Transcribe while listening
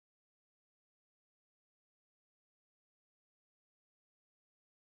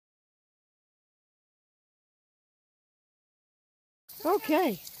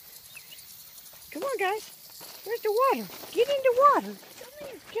Okay. Come on, guys. Where's the water? Get in the water.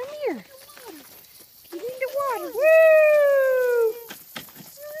 Come here. Get in the water. Woo!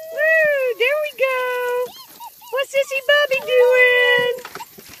 Woo! There we go. What's Sissy Bubby doing?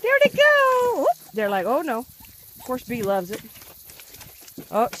 There they go. Oh, they're like, oh no. Of course, Bee loves it.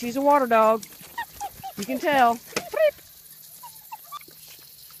 Oh, she's a water dog. You can tell.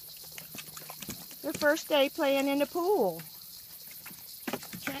 Their first day playing in the pool.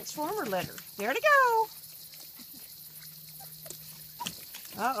 Transformer letter. There they go.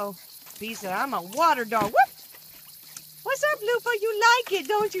 Uh-oh. Bee said, I'm a water dog. Whoop! What's up, Lupa? You like it,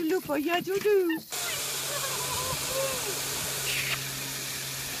 don't you, Lupa? Yeah, you do.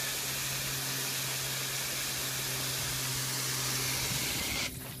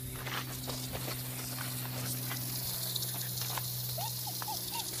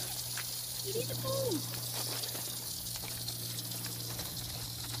 You need the pool.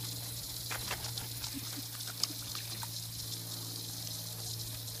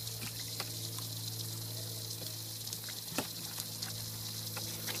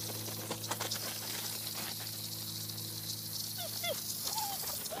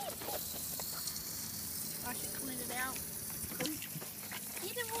 I should clean it out.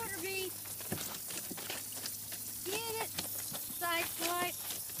 Get the water, Bee. Get it. Side swipe.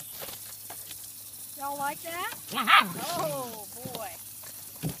 Y'all like that? Oh, boy.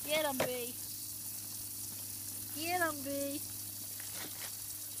 Get 'em, Bee. Get 'em, Bee.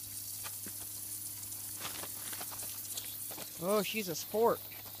 Oh, she's a sport.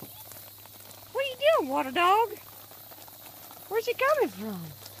 What are you doing, water dog? Where's it coming from?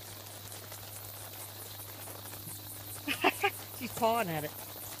 She's pawing at it.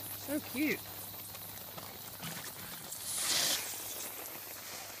 So cute.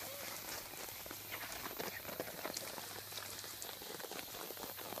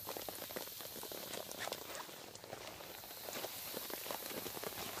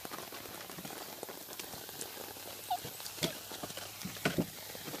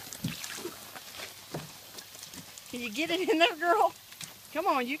 Can you get it in there, girl? Come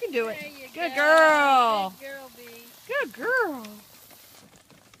on, you can do it. Good girl. Good girl, Bee. Good girl.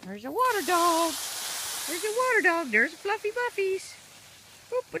 There's a water dog. There's a water dog. There's Fluffy Buffies.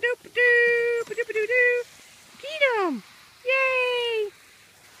 Boop-a-doop-a-doo. Ba-doop-a-doo-doo. Get 'em. Yay.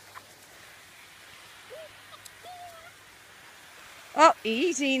 Oh,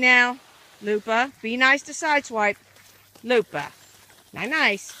 easy now. Lupa, be nice to Sideswipe. Lupa.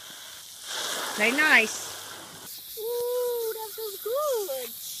 Nice. Say nice. Ooh, that feels good.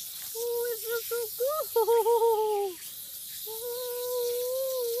 Ooh, it feels so good. Ooh.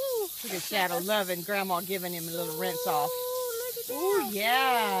 Look at Shadow loving Grandma giving him a little rinse off. Ooh, look at that. Oh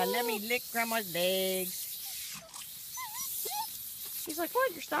yeah, let me lick Grandma's legs. He's like,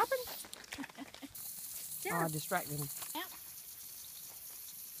 what, you're stopping? There. Oh, distracting him. Yep.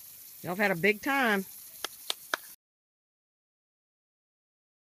 Y'all have had a big time.